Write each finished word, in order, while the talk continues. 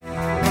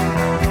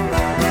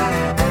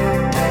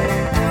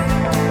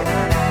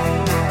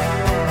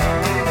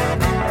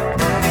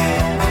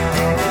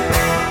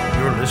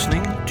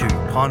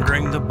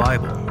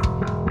Bible.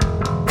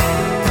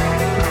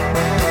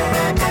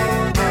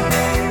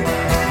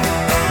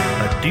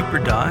 A deeper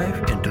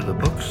dive into the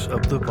books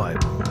of the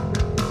Bible.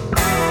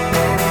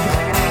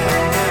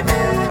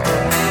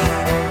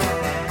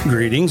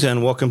 Greetings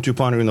and welcome to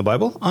Pondering the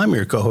Bible. I'm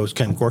your co-host,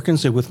 Ken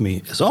Corkins, and with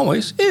me, as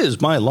always,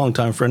 is my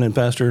longtime friend and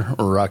pastor,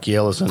 Rocky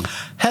Ellison.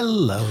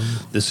 Hello.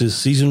 This is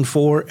Season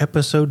 4,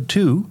 Episode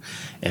 2,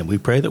 and we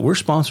pray that we're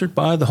sponsored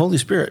by the Holy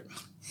Spirit.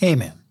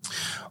 Amen.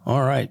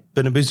 All right.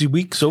 Been a busy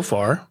week so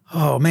far.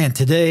 Oh, man.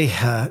 Today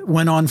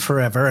went on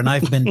forever, and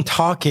I've been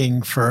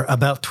talking for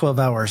about 12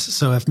 hours.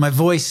 So if my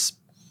voice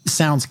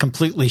sounds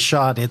completely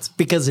shot, it's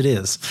because it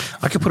is.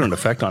 I could put an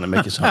effect on it and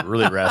make it sound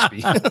really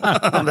raspy.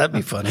 That'd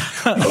be funny.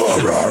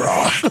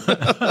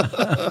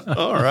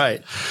 All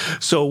right.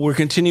 So we're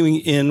continuing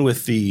in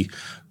with the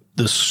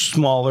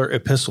smaller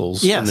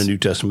epistles in the New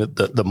Testament,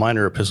 the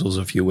minor epistles,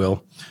 if you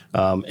will.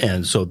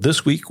 And so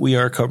this week we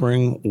are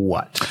covering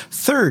what?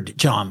 3rd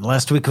John.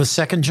 Last week was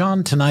 2nd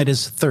John. Tonight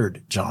is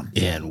 3rd John.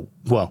 And,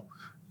 well,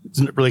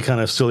 isn't it really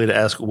kind of silly to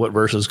ask what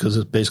verses because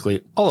it's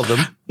basically all of them?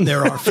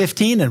 There are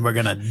 15, and we're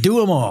going to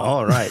do them all.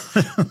 All right.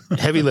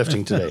 Heavy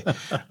lifting today.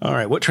 All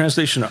right. What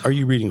translation are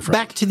you reading from?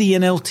 Back to the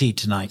NLT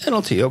tonight.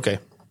 NLT, okay.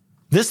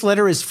 This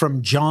letter is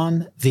from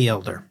John the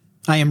Elder.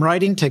 I am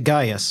writing to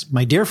Gaius,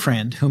 my dear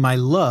friend, whom I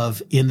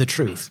love in the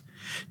truth.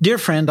 Dear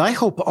friend, I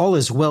hope all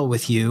is well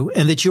with you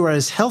and that you are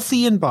as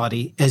healthy in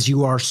body as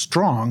you are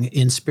strong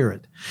in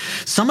spirit.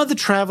 Some of the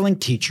traveling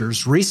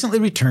teachers recently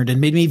returned and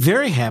made me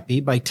very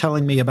happy by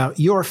telling me about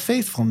your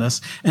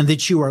faithfulness and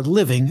that you are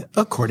living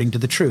according to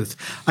the truth.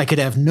 I could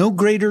have no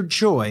greater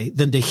joy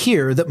than to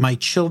hear that my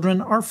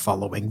children are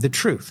following the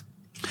truth.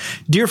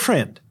 Dear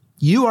friend,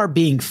 you are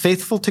being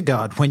faithful to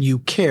God when you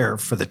care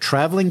for the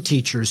traveling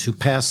teachers who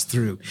pass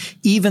through,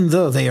 even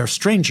though they are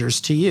strangers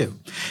to you.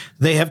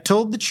 They have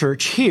told the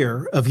church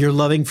here of your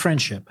loving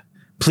friendship.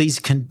 Please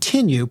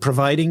continue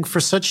providing for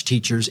such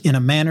teachers in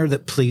a manner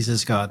that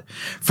pleases God,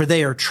 for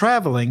they are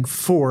traveling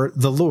for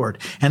the Lord,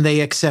 and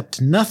they accept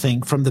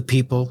nothing from the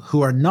people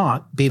who are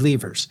not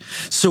believers.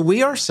 So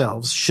we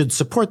ourselves should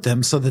support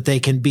them so that they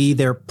can be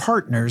their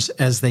partners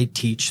as they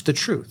teach the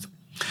truth.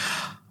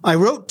 I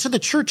wrote to the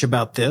church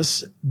about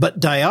this, but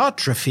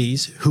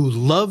Diotrephes, who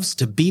loves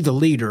to be the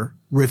leader,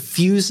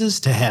 refuses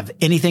to have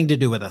anything to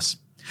do with us.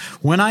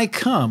 When I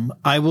come,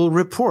 I will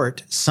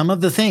report some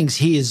of the things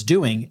he is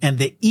doing and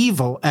the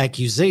evil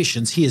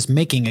accusations he is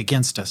making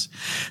against us.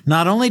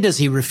 Not only does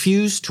he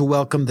refuse to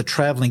welcome the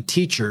traveling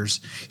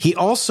teachers, he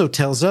also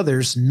tells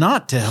others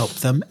not to help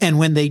them, and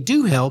when they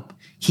do help,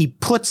 he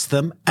puts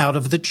them out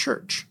of the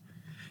church.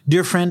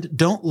 Dear friend,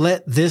 don't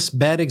let this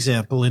bad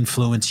example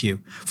influence you.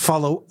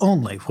 Follow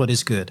only what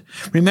is good.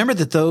 Remember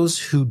that those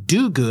who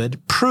do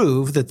good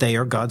prove that they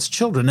are God's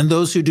children, and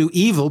those who do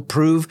evil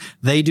prove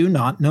they do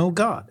not know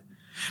God.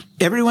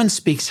 Everyone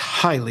speaks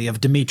highly of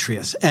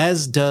Demetrius,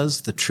 as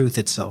does the truth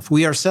itself.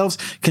 We ourselves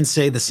can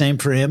say the same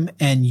for him,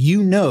 and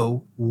you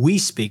know we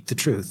speak the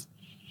truth.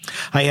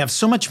 I have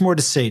so much more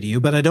to say to you,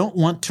 but I don't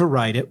want to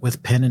write it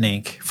with pen and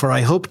ink, for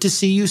I hope to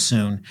see you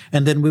soon,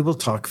 and then we will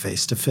talk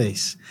face to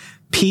face.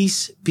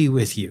 Peace be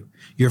with you.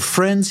 Your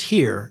friends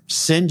here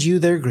send you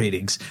their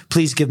greetings.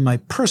 Please give my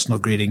personal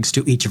greetings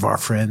to each of our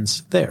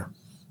friends there.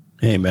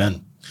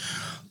 Amen.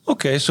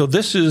 Okay, so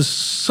this is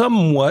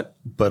somewhat,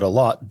 but a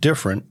lot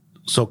different.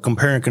 So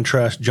compare and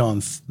contrast John,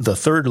 the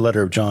 3rd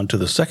letter of John to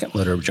the 2nd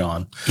letter of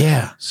John.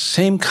 Yeah.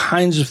 Same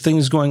kinds of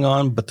things going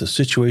on, but the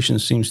situation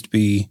seems to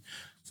be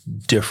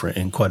different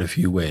in quite a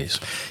few ways.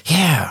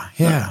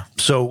 Yeah.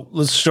 So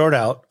let's start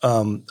out.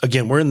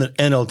 Again, we're in the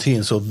NLT,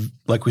 and so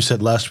like we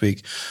said last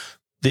week,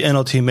 the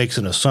NLT makes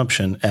an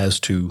assumption as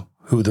to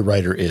who the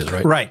writer is,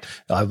 right? Right.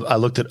 I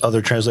looked at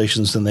other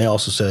translations, and they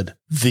also said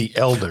the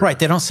elder. Right.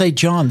 They don't say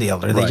John the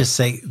elder. They just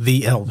say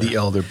the elder. The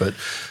elder, but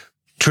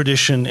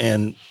tradition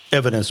and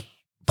evidence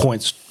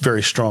points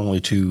very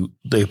strongly to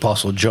the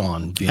Apostle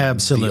John being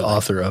the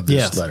author of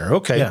this letter.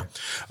 Okay.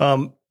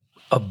 Yeah.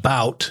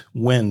 About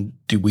when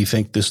do we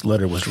think this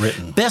letter was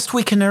written? Best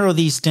we can narrow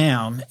these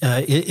down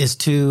is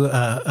to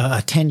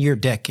a 10-year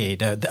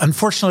decade.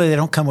 Unfortunately, they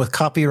don't come with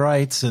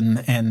copyrights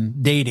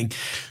and dating.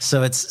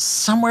 So it's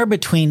somewhere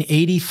between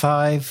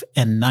 85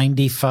 and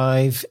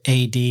 95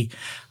 AD.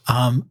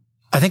 I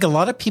think a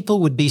lot of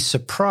people would be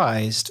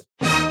surprised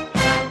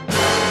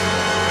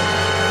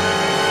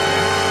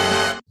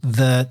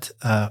that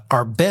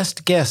our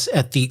best guess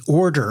at the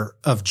order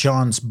of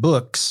John's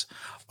books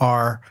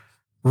are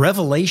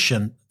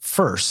Revelation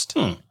first,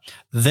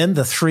 then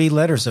the 3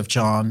 letters of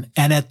John,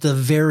 and at the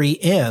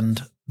very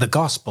end, the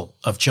Gospel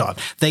of John.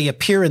 They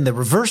appear in the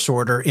reverse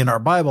order in our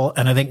Bible,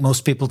 and I think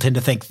most people tend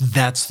to think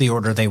that's the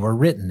order they were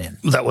written in.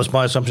 That was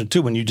my assumption,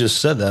 too. When you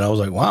just said that, I was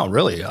like, wow,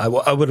 really? I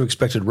would have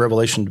expected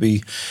Revelation to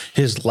be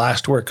his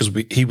last work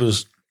because he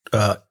was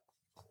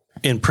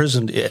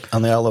imprisoned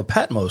on the Isle of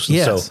Patmos. And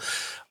so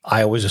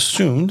I always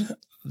assumed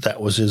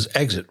that was his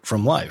exit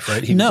from life,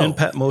 right? He was in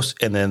Patmos,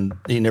 and then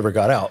he never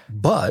got out.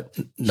 But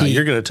now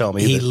you're going to tell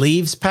me he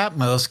leaves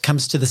Patmos,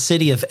 comes to the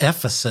city of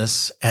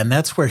Ephesus, and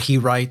that's where he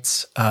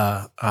writes.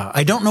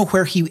 I don't know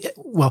where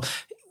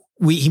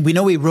we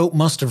know he wrote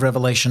most of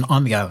Revelation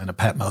on the island of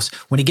Patmos.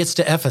 When he gets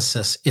to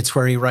Ephesus, it's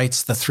where he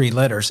writes the 3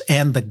 letters.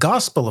 And the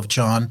Gospel of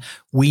John,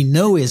 we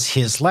know, is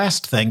his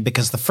last thing,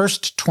 because the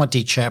first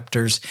 20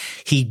 chapters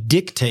he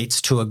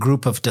dictates to a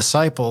group of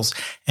disciples,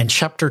 and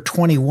chapter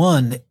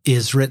 21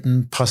 is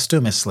written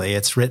posthumously.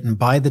 It's written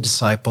by the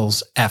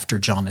disciples after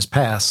John has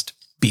passed,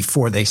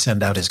 before they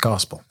send out his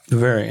gospel.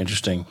 Very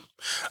interesting.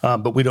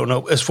 But we don't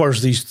know, as far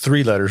as these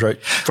 3 letters,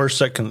 right?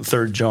 1st, 2nd,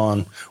 3rd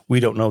John, we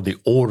don't know the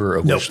order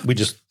of which. We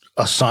just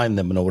assign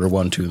them in order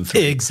 1, 2, and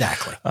 3.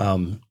 Exactly.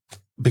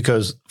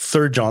 Because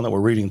 3rd John that we're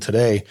reading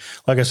today,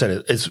 like I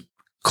said, it's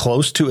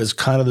close to, it's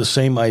kind of the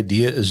same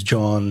idea as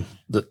John,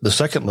 the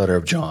second letter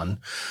of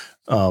John.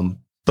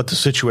 But the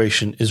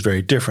situation is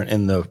very different.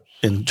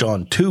 In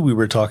John 2, we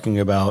were talking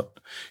about,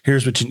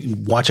 here's what you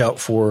watch out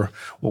for.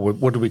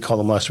 What did we call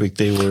them last week?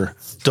 They were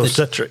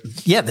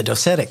docetics. The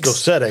docetics.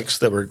 Docetics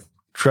that were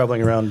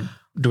traveling around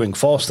doing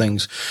false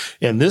things.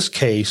 In this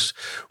case,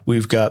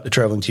 we've got the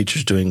traveling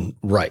teachers doing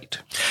right.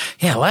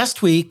 Yeah,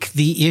 last week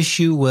the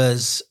issue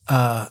was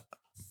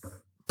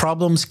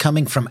problems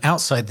coming from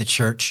outside the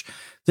church.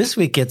 This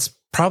week it's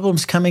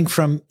problems coming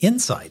from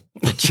inside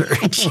the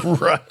church.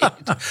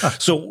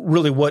 Right. So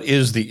really, what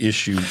is the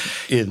issue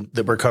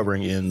that we're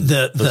covering in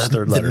this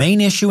 3rd letter? The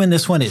main issue in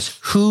this one is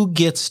who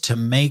gets to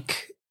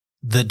make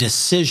the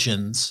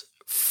decisions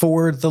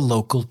for the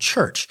local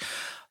church.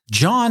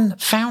 John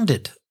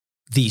founded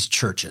these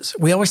churches.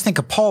 We always think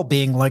of Paul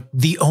being like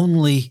the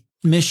only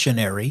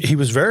missionary. He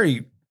was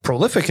very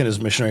prolific in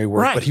his missionary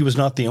work, right, but he was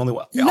not the only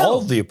one. No. All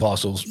of the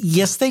apostles,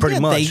 yes, they pretty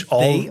did. much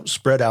all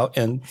spread out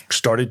and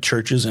started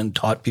churches and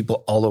taught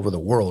people all over the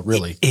world,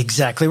 really.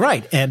 Exactly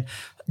right. And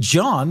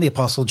John, the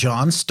Apostle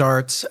John,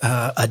 starts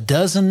a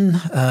dozen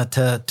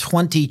to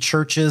 20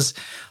 churches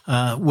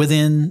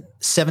within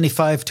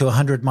 75 to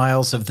 100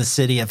 miles of the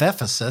city of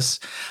Ephesus.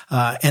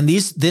 And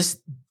this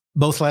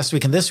both last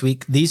week and this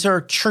week, these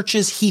are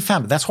churches he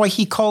founded. That's why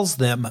he calls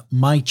them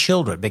my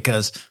children,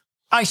 because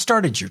I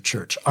started your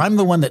church. I'm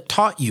the one that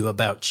taught you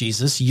about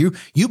Jesus. You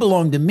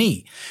belong to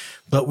me.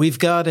 But we've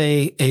got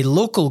a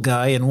local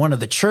guy in one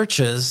of the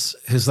churches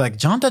who's like,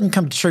 John doesn't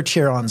come to church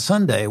here on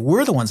Sunday.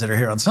 We're the ones that are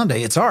here on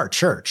Sunday. It's our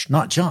church,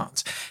 not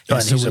John's.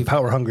 And so he's a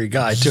power-hungry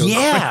guy, too.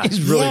 Yeah.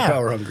 He's really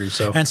power-hungry.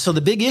 And so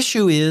the big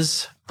issue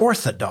is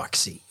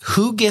orthodoxy.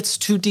 Who gets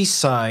to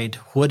decide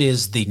what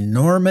is the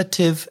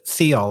normative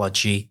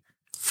theology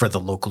for the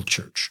local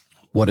church?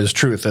 What is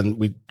truth? And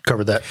we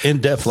covered that in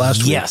depth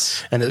last week.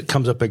 Yes. And it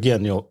comes up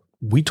again,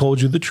 we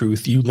told you the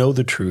truth. You know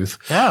the truth.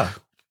 Yeah.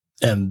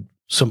 And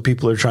some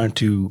people are trying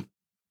to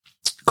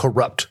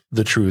corrupt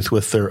the truth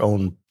with their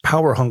own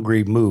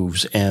power-hungry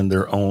moves and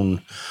their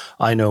own,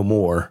 I know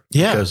more.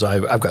 Yeah. Because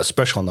I've got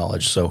special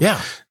knowledge. So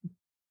yeah,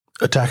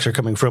 attacks are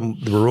coming from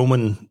the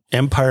Roman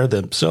Empire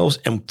themselves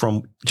and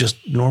from just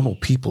normal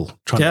people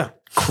trying to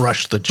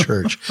crush the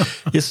church.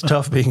 It's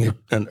tough being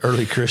an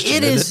early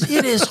Christian.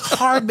 It is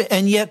hard,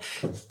 and yet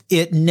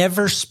it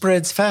never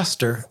spreads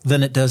faster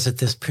than it does at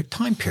this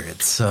time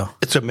period. So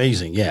it's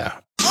amazing. Yeah.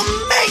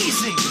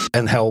 Amazing.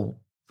 And how,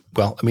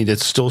 it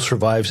still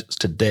survives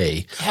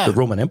today. Yeah. The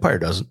Roman Empire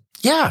doesn't.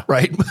 Yeah.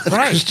 Right?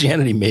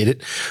 Christianity made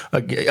it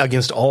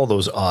against all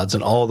those odds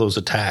and all those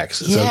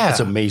attacks. It's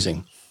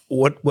amazing.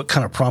 What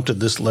kind of prompted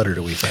this letter,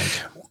 do we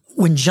think?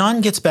 When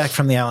John gets back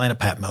from the island of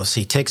Patmos,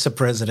 he takes up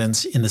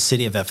residence in the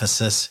city of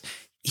Ephesus.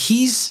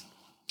 He's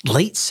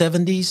late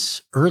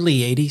 70s, early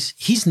 80s.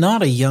 He's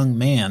not a young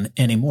man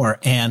anymore.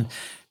 And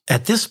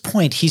at this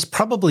point, he's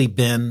probably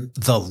been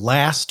the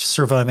last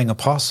surviving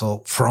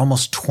apostle for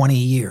almost 20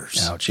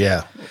 years. Ouch,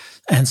 yeah.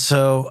 And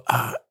so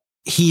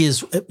he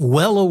is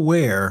well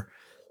aware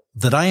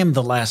that I am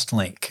the last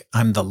link.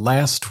 I'm the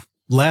last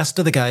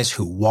of the guys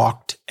who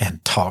walked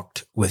and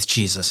talked with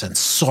Jesus and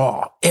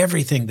saw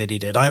everything that he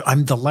did.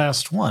 I'm the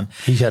last one.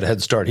 He had a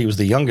head start. He was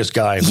the youngest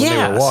guy when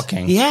they were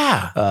walking.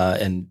 Yeah.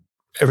 And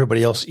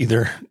everybody else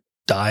either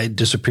died,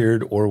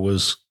 disappeared, or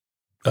was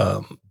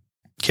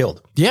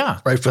killed.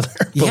 Yeah. Right, for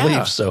their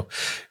beliefs. So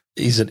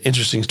he's an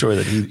interesting story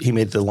that he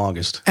made it the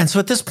longest. And so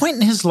at this point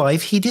in his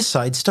life, he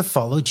decides to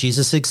follow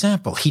Jesus'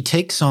 example. He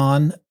takes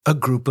on a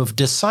group of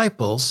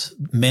disciples,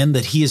 men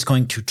that he is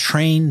going to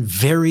train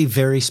very,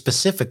 very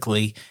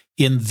specifically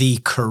in the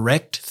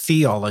correct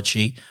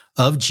theology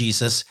of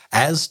Jesus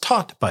as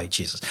taught by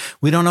Jesus.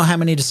 We don't know how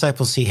many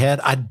disciples he had.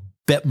 I'd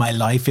bet my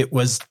life it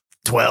was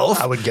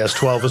 12. I would guess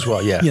 12 as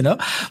well, yeah.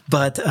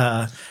 But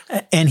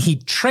and he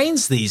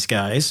trains these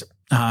guys.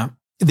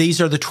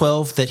 These are the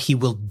 12 that he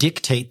will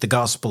dictate the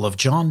Gospel of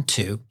John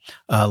to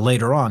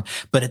later on.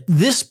 But at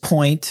this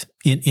point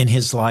in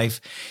his life,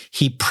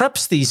 he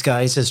preps these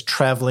guys as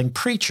traveling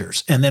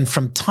preachers. And then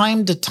from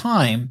time to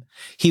time,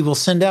 he will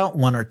send out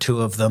one or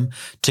two of them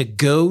to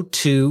go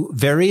to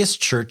various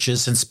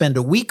churches and spend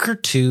a week or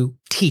two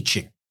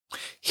teaching.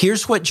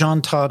 Here's what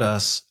John taught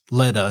us,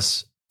 let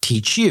us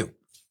teach you.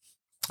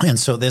 And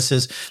so this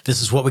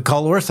is what we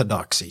call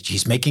orthodoxy.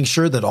 He's making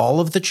sure that all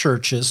of the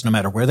churches, no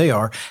matter where they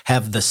are,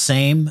 have the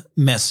same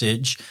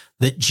message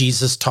that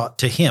Jesus taught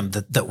to him,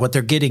 that what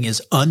they're getting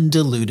is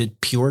undiluted,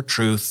 pure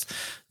truth,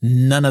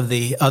 none of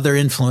the other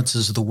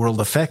influences of the world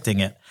affecting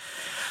it.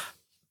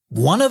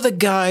 One of the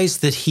guys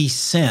that he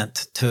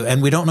sent to,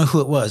 and we don't know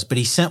who it was, but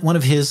he sent one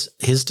of his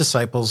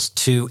disciples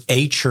to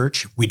a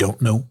church. We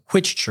don't know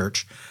which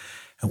church.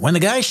 And when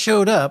the guy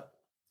showed up,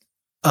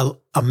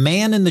 a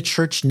man in the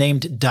church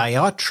named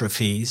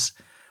Diotrephes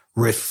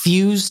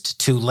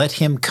refused to let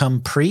him come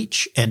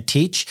preach and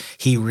teach.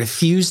 He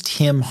refused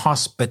him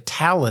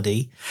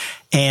hospitality.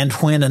 And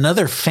when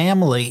another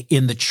family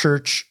in the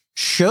church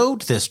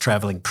showed this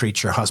traveling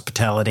preacher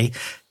hospitality,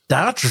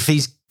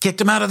 Diotrephes kicked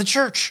him out of the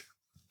church.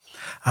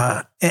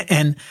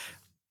 And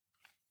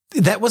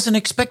that was an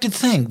expected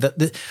thing.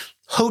 The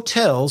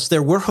hotels,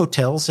 there were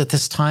hotels at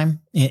this time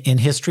in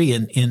history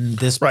in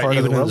this part of the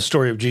world. Even in the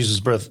story of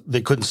Jesus' birth,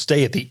 they couldn't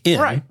stay at the inn,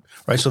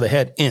 right? So they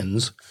had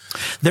inns.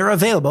 They're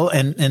available,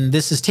 and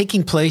this is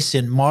taking place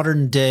in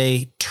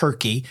modern-day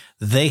Turkey.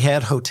 They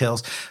had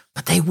hotels,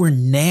 but they were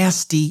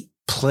nasty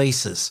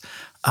places.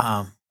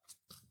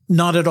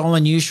 Not at all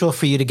unusual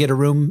for you to get a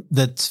room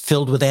that's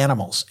filled with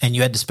animals, and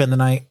you had to spend the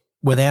night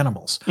with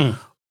animals.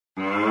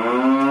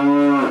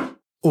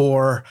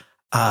 Or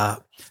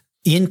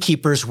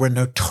innkeepers were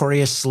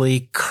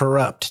notoriously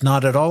corrupt.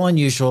 Not at all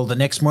unusual the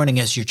next morning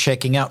as you're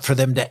checking out for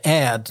them to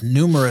add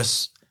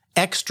numerous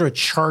extra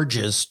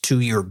charges to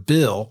your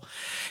bill.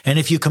 And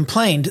if you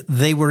complained,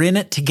 they were in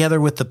it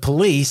together with the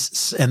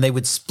police, and they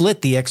would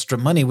split the extra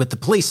money with the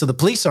police. So the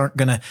police aren't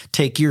going to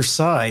take your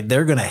side.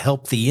 They're going to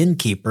help the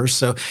innkeeper.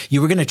 So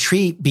you were going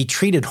to be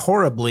treated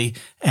horribly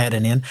at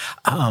an inn.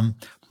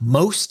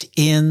 Most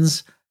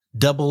inns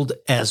doubled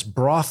as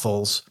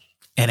brothels,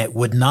 and it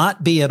would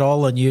not be at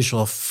all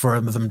unusual for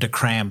them to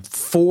cram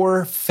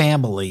 4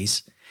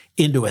 families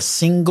into a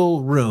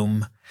single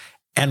room,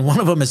 and one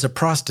of them is a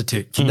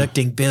prostitute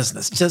conducting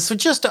business.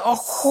 Just a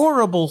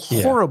horrible,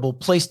 horrible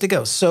place to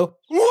go. So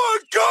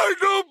what kind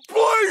of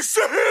place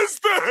is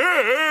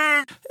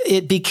this?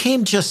 It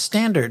became just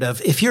standard of,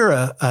 if you're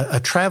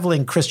a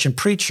traveling Christian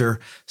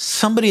preacher,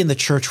 somebody in the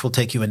church will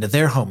take you into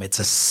their home. It's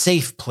a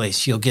safe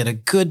place. You'll get a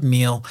good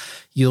meal.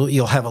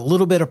 You'll have a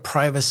little bit of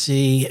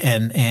privacy,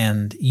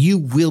 and you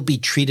will be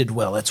treated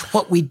well. It's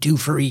what we do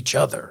for each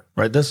other.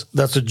 Right.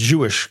 That's a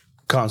Jewish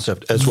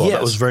concept as well. Yes.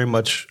 That was very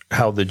much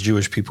how the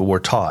Jewish people were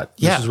taught.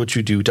 This is what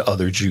you do to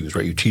other Jews,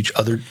 right? You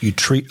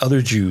treat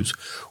other Jews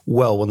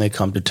well when they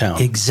come to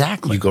town.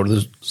 Exactly. You go to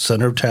the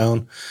center of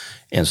town,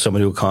 and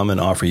somebody will come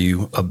and offer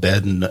you a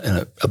bed and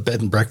a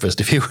bed and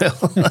breakfast, if you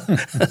will.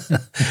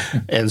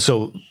 And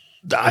so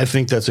I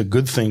think that's a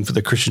good thing for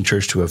the Christian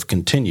church to have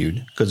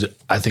continued, because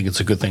I think it's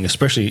a good thing,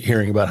 especially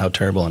hearing about how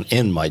terrible an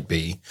inn might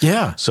be.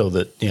 Yeah. So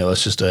that,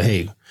 it's just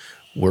hey,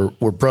 we're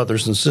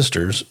brothers and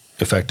sisters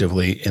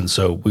effectively, and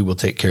so we will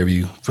take care of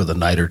you for the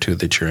night or two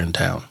that you're in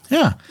town.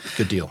 Yeah.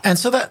 Good deal. And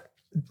so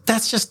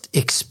that's just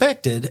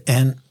expected.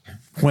 And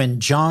when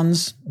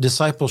John's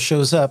disciple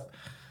shows up,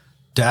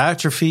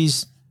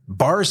 Diotrephes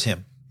bars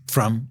him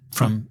from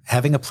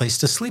having a place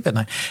to sleep at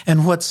night.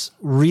 And what's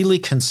really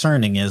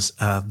concerning is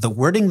the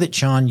wording that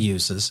John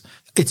uses.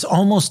 It's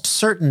almost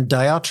certain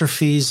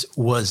Diotrephes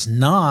was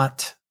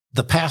not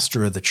the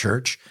pastor of the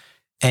church,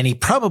 and he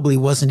probably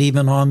wasn't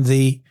even on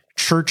the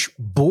church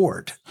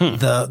board.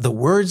 The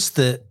words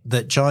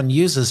that John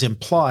uses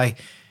imply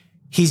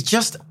he's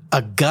just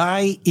a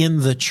guy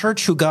in the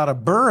church who got a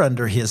burr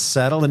under his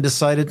saddle and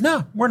decided,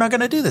 no, we're not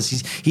going to do this.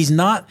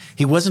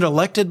 He wasn't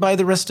elected by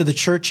the rest of the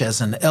church as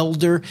an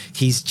elder.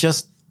 He's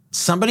just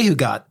somebody who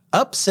got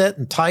upset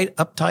and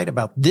uptight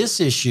about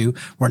this issue.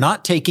 We're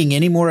not taking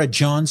any more of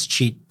John's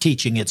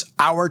teaching. It's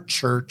our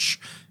church.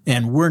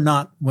 And we're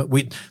not,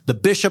 the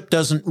bishop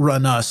doesn't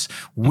run us.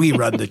 We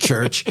run the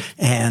church,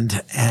 and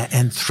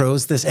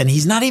throws this. And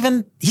he's not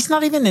even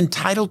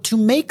entitled to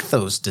make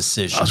those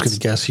decisions. I was going to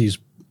guess he's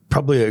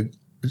probably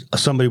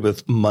somebody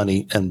with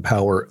money and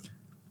power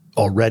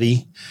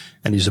already,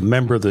 and he's a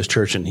member of this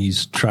church, and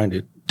he's trying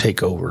to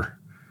take over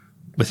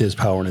with his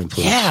power and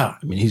influence. Yeah.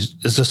 I mean,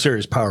 it's a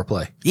serious power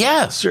play.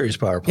 Yeah. Serious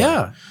power play.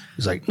 Yeah.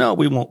 He's like, no,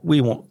 we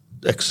won't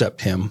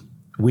accept him.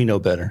 We know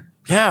better.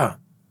 Yeah.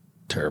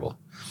 Terrible.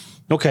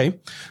 Okay,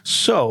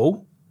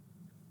 so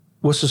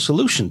what's the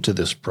solution to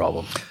this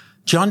problem?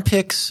 John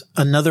picks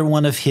another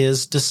one of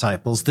his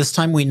disciples. This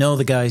time we know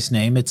the guy's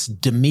name. It's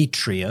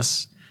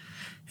Demetrius.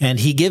 And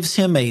he gives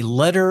him a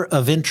letter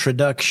of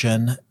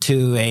introduction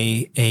to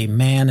a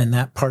man in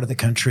that part of the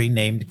country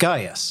named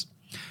Gaius.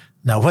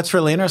 Now, what's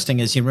really interesting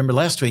is, you remember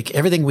last week,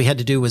 everything we had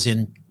to do was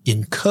in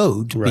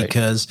code, right,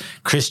 because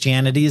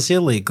Christianity is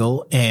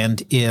illegal.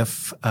 And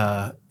if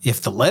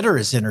the letter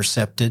is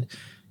intercepted,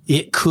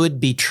 it could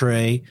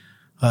betray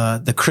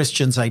the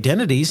Christians'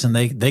 identities, and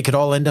they could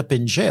all end up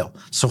in jail.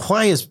 So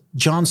why is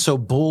John so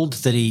bold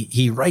that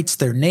he writes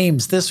their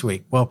names this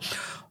week? Well,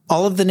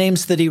 all of the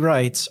names that he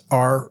writes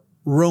are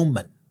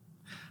Roman.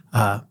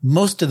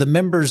 Most of the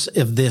members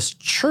of this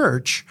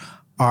church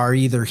are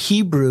either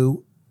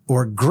Hebrew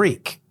or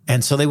Greek.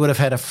 And so they would have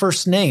had a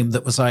first name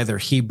that was either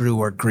Hebrew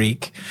or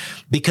Greek.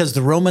 Because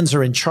the Romans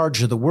are in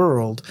charge of the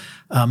world,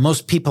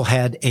 most people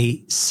had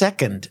a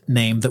second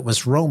name that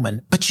was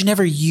Roman, but you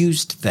never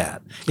used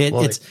that.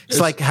 It's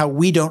like how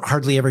we don't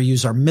hardly ever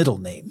use our middle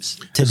names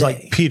today. It's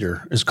like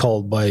Peter is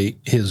called by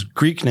his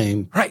Greek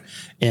name, right,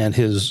 and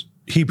his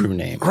Hebrew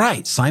name.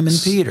 Right, Simon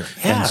Peter.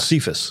 Yeah. And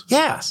Cephas.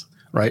 Yes.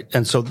 Right.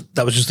 And so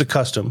that was just the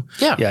custom.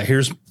 Yeah. Yeah.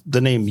 Here's the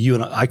name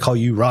I call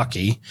you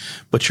Rocky,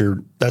 but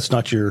that's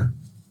not your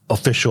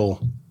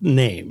official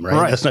name,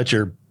 right? That's not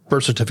your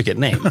birth certificate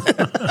name.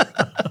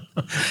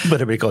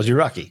 But everybody calls you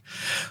Rocky.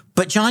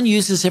 But John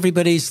uses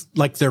everybody's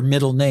like their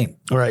middle name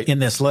right. in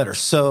this letter.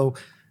 So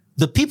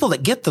the people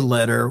that get the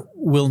letter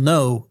will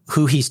know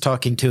who he's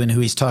talking to and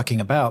who he's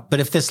talking about. But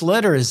if this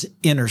letter is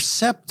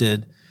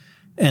intercepted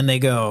and they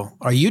go,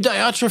 "Are you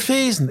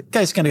Diotrephes?" And the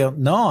guy's going to go,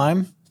 "No,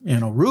 I'm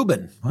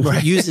Reuben."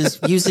 Right. Use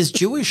his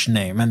Jewish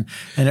name, and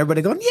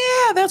everybody going,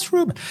 "Yeah, that's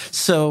Reuben."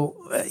 So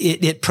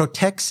it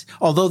protects.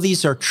 Although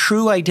these are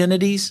true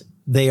identities,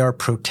 they are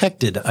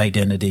protected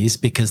identities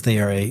because they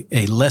are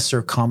a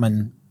lesser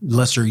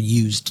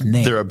used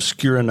name. They're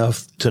obscure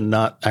enough to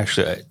not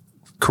actually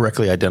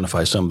correctly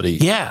identify somebody.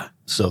 Yeah,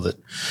 so that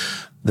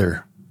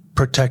they're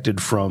protected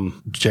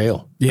from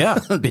jail. Yeah,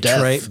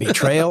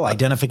 betrayal,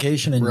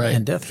 identification,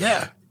 and death.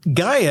 Yeah,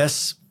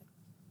 Gaius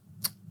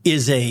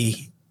is a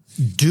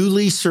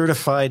duly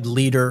certified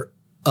leader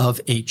of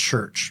a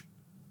church.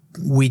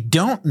 We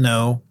don't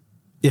know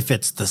if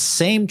it's the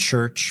same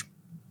church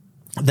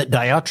that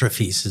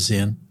Diotrephes is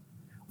in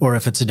or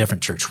if it's a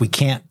different church. We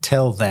can't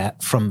tell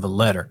that from the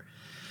letter.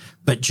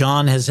 But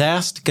John has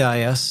asked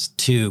Gaius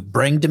to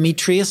bring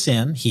Demetrius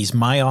in. He's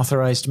my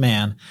authorized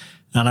man.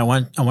 And I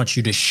want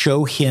you to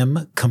show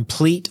him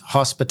complete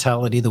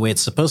hospitality the way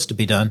it's supposed to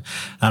be done.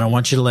 And I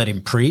want you to let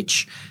him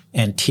preach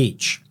and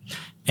teach.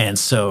 And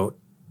so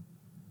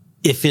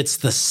if it's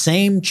the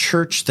same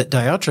church that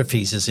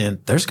Diotrephes is in,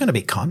 there's going to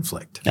be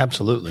conflict.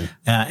 Absolutely.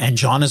 And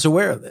John is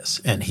aware of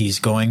this, and he's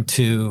going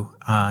to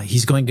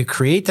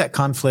create that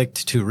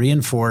conflict to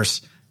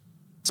reinforce,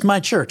 it's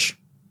my church.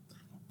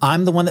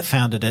 I'm the one that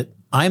founded it.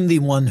 I'm the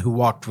one who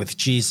walked with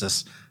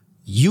Jesus.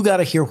 You got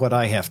to hear what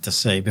I have to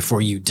say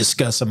before you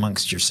discuss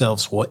amongst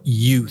yourselves what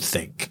you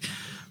think.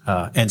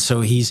 And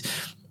so he's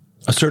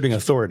asserting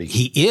authority.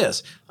 He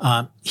is.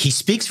 He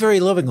speaks very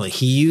lovingly.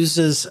 He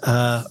uses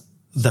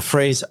the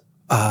phrase,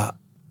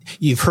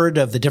 you've heard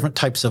of the different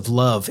types of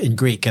love in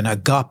Greek, and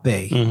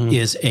agape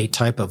is a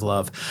type of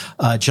love.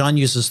 John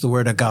uses the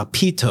word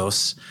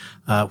agapitos,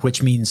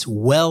 which means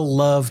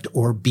well-loved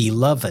or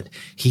beloved.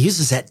 He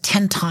uses that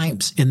 10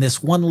 times in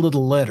this one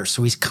little letter.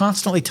 So he's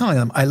constantly telling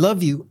them, I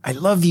love you, I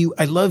love you,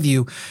 I love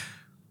you.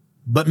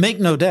 But make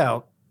no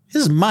doubt,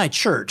 this is my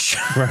church,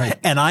 right?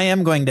 And I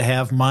am going to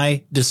have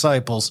my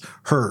disciples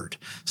heard.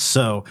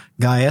 So,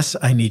 Gaius,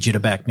 I need you to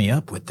back me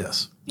up with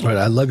this. Right,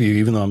 I love you,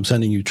 even though I'm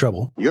sending you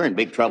trouble. You're in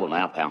big trouble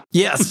now, pal.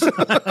 Yes.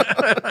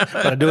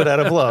 But I do it out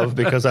of love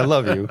because I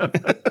love you.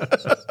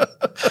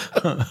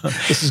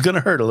 This is going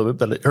to hurt a little bit,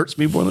 but it hurts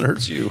me more than it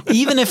hurts you.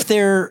 Even if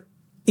they're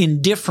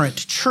in different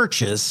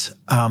churches,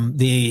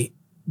 the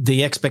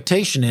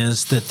expectation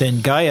is that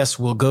then Gaius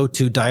will go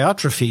to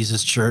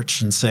Diotrephes'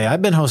 church and say,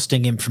 I've been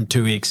hosting him from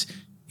 2 weeks.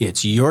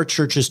 It's your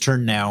church's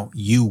turn now.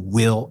 You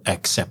will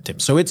accept him.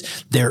 So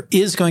there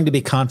is going to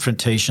be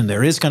confrontation.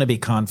 There is going to be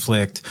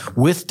conflict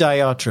with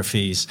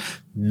Diotrephes,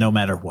 no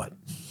matter what.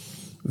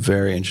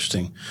 Very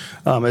interesting.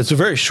 It's a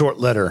very short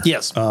letter.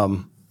 Yes.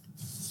 About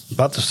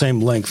the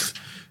same length,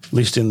 at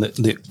least in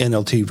the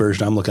NLT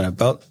version I'm looking at,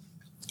 about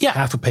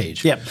half a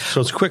page. Yeah.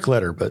 So it's a quick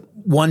letter, but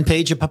 1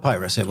 page of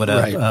papyrus. It would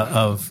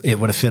have it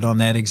would have fit on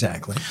that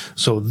exactly.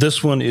 So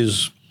this one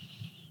is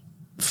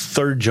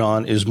 3rd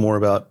John is more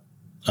about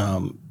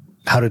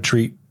how to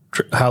treat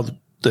how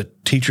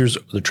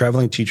the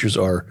traveling teachers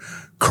are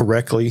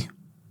correctly,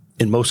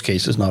 in most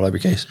cases, not every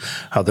case,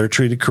 how they're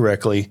treated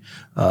correctly.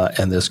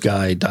 And this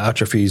guy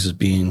Diotrephes is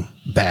being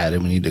bad,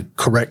 and we need to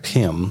correct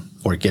him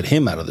or get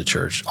him out of the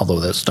church, although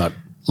that's not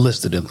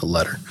listed in the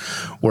letter.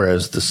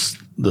 Whereas the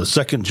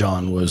 2nd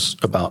John was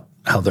about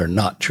how they're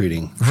not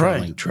treating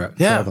traveling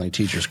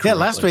teachers correctly. Yeah,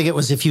 last week it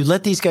was, if you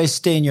let these guys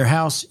stay in your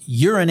house,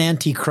 you're an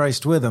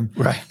antichrist with them.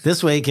 Right.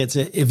 This week it's,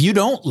 if you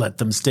don't let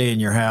them stay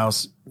in your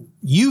house,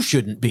 you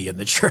shouldn't be in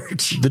the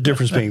church. The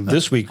difference being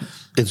this week,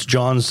 it's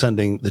John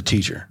sending the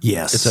teacher.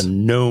 Yes. It's a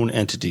known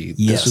entity.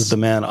 Yes. This is the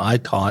man I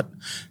taught.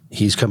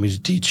 He's coming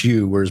to teach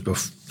you. Whereas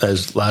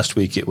as last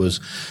week it was,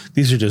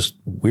 these are just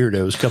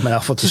weirdos coming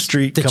off the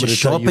street, coming to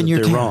tell you that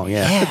they're wrong.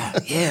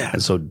 Yeah.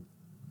 And so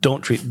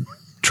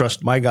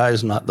trust my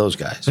guys, not those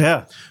guys.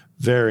 Yeah.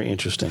 Very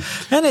interesting.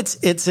 And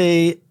it's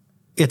a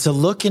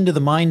look into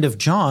the mind of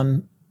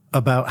John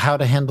about how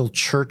to handle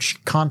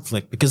church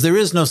conflict, because there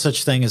is no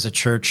such thing as a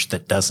church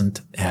that doesn't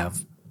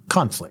have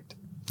conflict.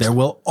 There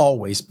will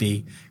always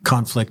be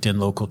conflict in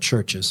local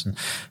churches.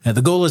 And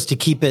the goal is to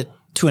keep it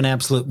to an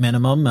absolute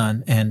minimum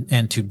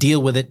and to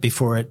deal with it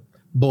before it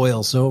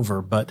boils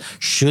over. But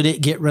should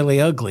it get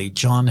really ugly,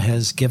 John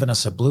has given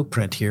us a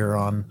blueprint here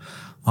on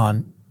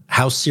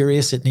how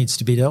serious it needs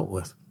to be dealt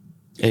with.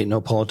 Ain't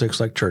no politics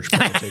like church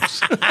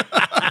politics.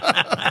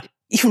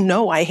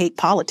 I hate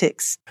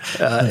politics.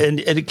 And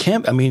it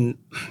can't, I mean,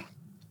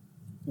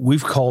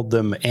 we've called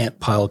them ant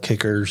pile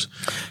kickers.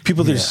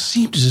 People that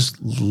seem to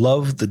just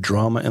love the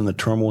drama and the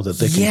turmoil that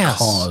they can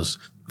cause.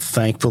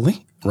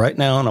 Thankfully, right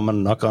now, and I'm going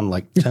to knock on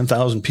like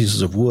 10,000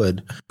 pieces of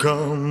wood.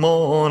 Come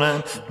on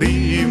and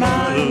be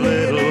my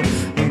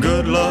little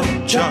good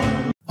luck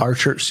charm. Our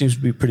church seems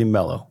to be pretty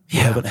mellow. We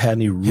haven't had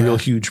any real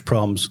huge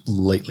problems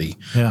lately.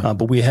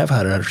 But we have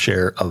had our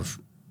share of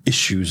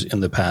issues in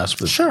the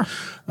past. With,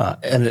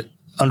 and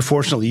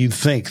unfortunately, you'd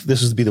think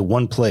this is to be the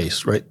one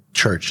place, right?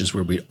 Church is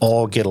where we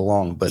all get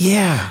along. But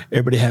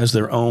everybody has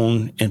their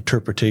own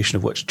interpretation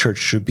of what church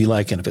should be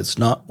like. And if it's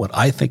not what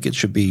I think it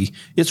should be,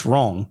 it's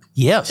wrong.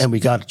 Yes. And we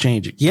got to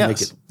change it to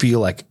make it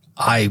feel like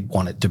I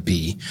want it to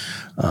be.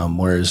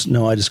 Whereas,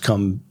 no, I just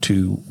come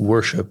to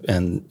worship.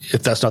 And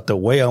if that's not the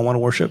way I want to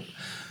worship,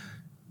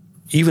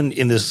 even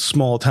in this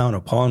small town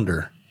of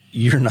Ponder,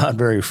 you're not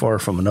very far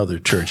from another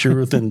church. You're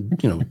within,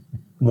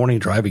 morning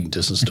driving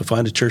distance to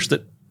find a church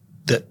that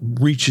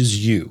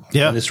reaches you.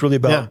 Yeah. And it's really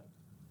about,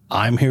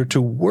 I'm here to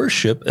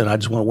worship and I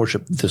just want to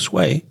worship this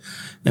way.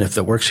 And if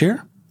that works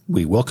here,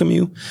 we welcome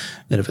you.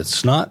 And if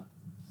it's not,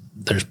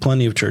 there's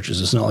plenty of churches.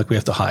 It's not like we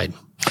have to hide.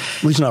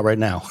 At least not right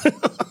now.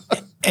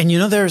 And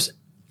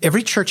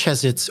every church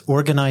has its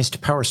organized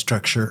power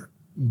structure,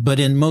 but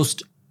in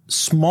most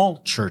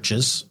small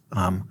churches,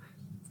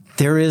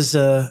 there is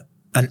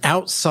an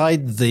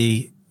outside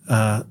the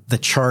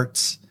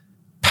charts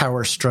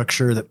power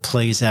structure that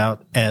plays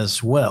out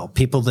as well.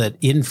 People that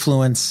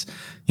influence,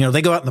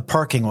 they go out in the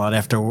parking lot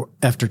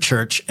after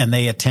church and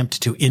they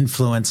attempt to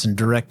influence and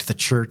direct the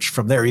church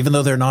from there, even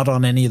though they're not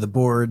on any of the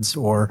boards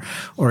or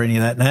any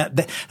of that.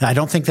 And I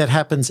don't think that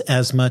happens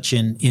as much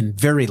in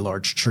very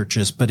large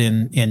churches, but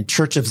in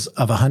churches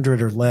of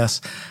 100 or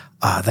less,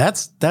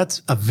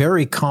 that's a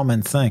very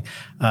common thing.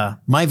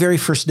 My very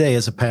first day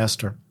as a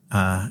pastor,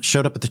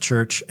 showed up at the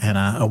church and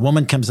a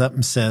woman comes up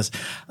and says,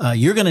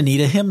 you're going to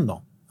need a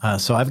hymnal.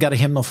 So I've got a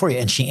hymnal for you.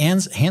 And she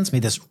hands me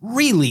this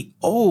really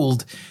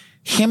old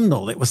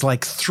hymnal. It was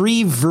like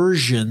 3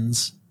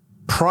 versions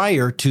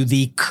prior to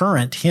the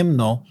current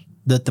hymnal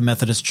that the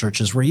Methodist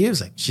churches were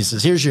using. She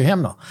says, here's your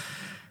hymnal.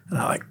 And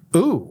I'm like,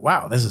 ooh,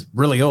 wow, this is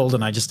really old.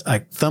 And I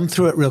thumbed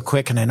through it real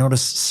quick and I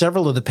noticed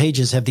several of the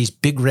pages have these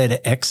big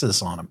red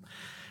X's on them.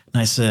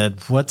 And I said,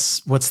 what's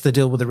the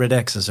deal with the red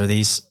X's? Are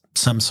these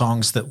some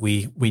songs that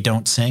we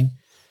don't sing?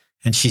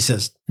 And she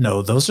says,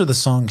 no, those are the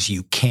songs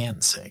you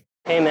can sing.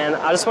 Hey man,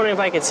 I was wondering if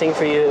I could sing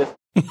for you.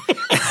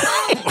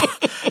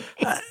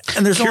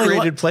 And there's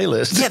curated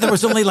playlist. Yeah, there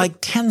was only like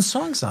 10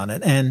 songs on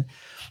it. And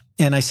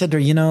I said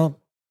to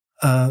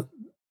her,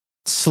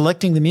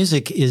 selecting the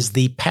music is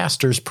the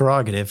pastor's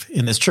prerogative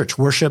in this church.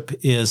 Worship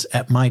is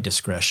at my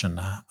discretion.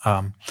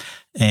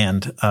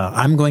 And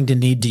I'm going to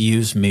need to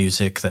use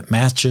music that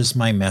matches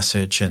my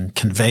message and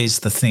conveys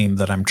the theme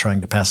that I'm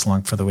trying to pass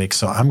along for the week.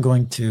 So I'm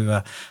going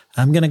to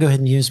go ahead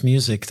and use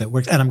music that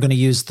works. And I'm going to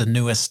use the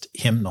newest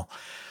hymnal.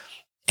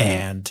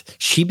 And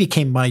she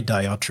became my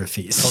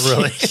Diotrephes. Oh,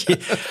 really?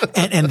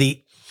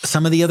 and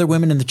some of the other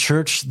women in the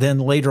church then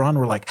later on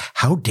were like,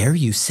 how dare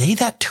you say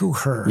that to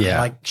her? Yeah.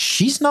 Like,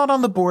 she's not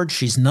on the board.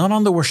 She's not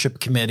on the worship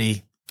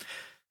committee.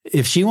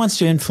 If she wants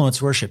to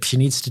influence worship, she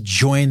needs to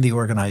join the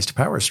organized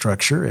power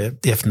structure.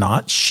 If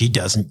not, she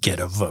doesn't get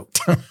a vote.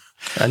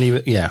 And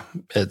even,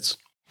 it's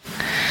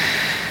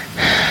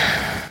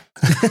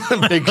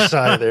a big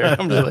sigh there.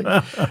 I'm just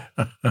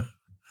like,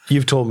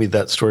 you've told me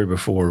that story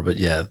before, but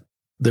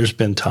there's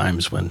been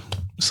times when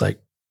it's like,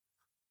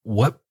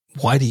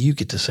 why do you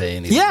get to say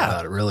anything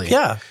about it, really?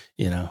 Yeah.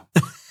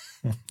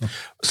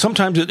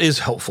 Sometimes it is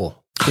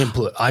helpful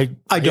input. I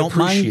don't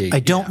mind. I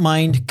don't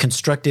mind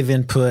constructive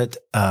input.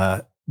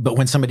 But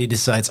when somebody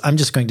decides, I'm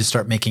just going to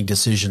start making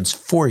decisions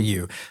for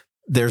you,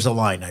 there's a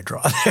line I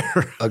draw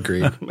there.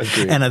 Agreed.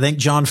 And I think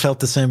John felt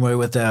the same way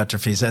with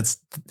Diotrephes. That's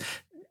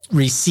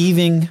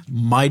receiving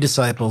my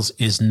disciples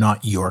is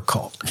not your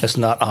call. It's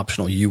not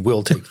optional. You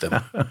will take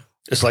them.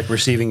 It's like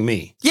receiving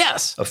me.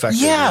 Yes.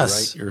 Effectively,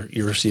 yes. Right?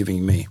 You're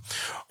receiving me.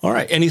 All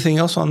right. Anything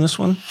else on this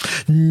one?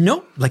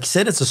 Nope. Like I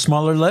said, it's a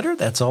smaller letter.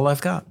 That's all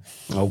I've got.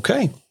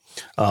 Okay.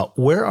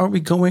 Where are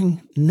we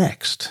going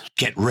next?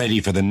 Get ready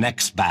for the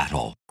next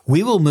battle.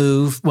 We will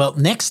move. Well,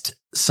 next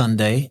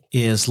Sunday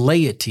is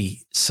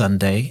Laity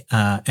Sunday.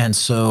 And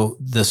so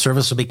the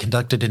service will be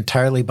conducted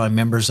entirely by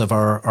members of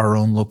our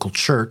own local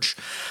church.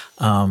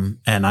 And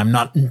I'm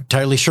not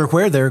entirely sure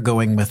where they're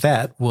going with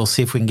that. We'll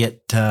see if we can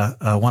get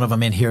one of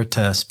them in here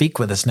to speak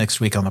with us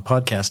next week on the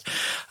podcast.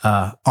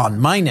 On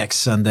my next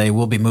Sunday,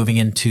 we'll be moving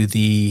into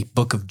the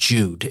book of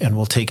Jude, and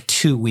we'll take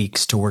 2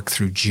 weeks to work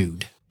through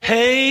Jude.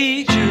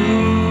 Hey,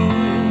 Jude.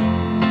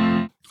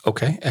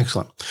 Okay,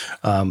 excellent.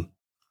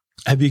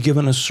 Have you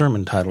given a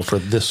sermon title for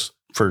this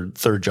for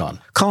 3 John?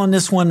 Calling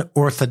this one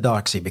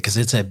orthodoxy because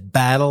it's a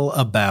battle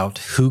about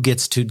who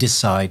gets to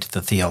decide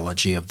the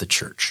theology of the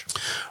church.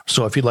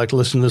 So if you'd like to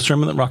listen to the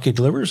sermon that Rocky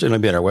delivers, it'll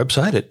be at our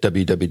website at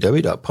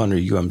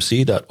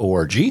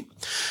www.ponderumc.org.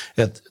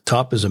 At the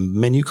top is a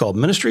menu called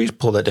Ministries.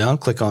 Pull that down,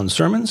 click on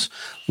Sermons.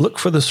 Look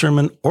for the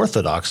sermon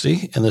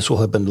Orthodoxy, and this will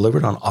have been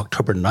delivered on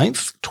October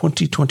 9th,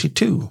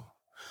 2022.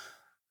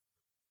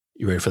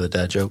 You ready for the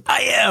dad joke?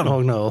 I am.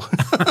 Oh, no.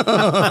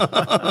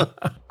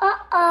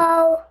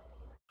 Uh-oh.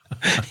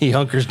 He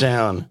hunkers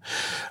down.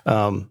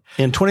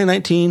 In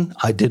 2019,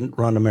 I didn't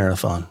run a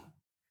marathon.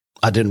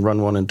 I didn't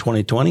run one in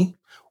 2020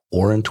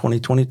 or in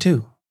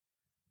 2022.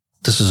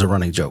 This is a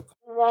running joke.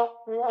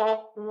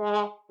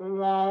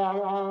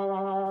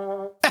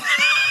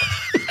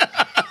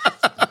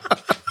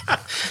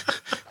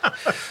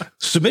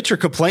 Submit your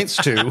complaints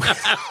to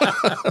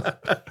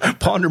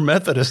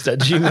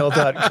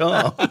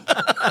pondermethodist@gmail.com.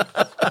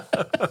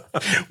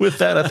 With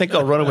that, I think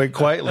I'll run away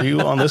quietly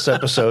on this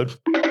episode.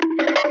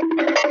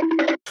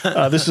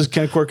 This is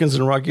Ken Corkins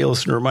and Rocky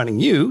Ellison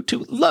reminding you to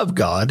love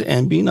God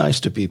and be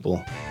nice to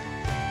people.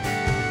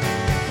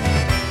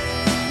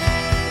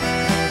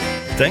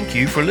 Thank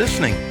you for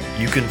listening.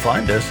 You can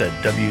find us at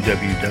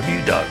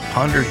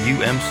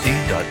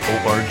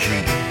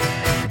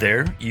www.ponderumc.org.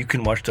 There, you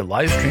can watch the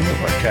live stream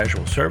of our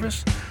casual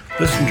service,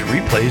 listen to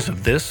replays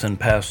of this and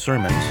past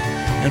sermons,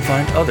 and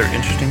find other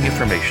interesting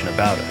information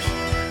about us.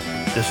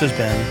 This has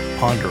been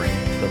Pondering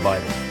the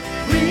Bible.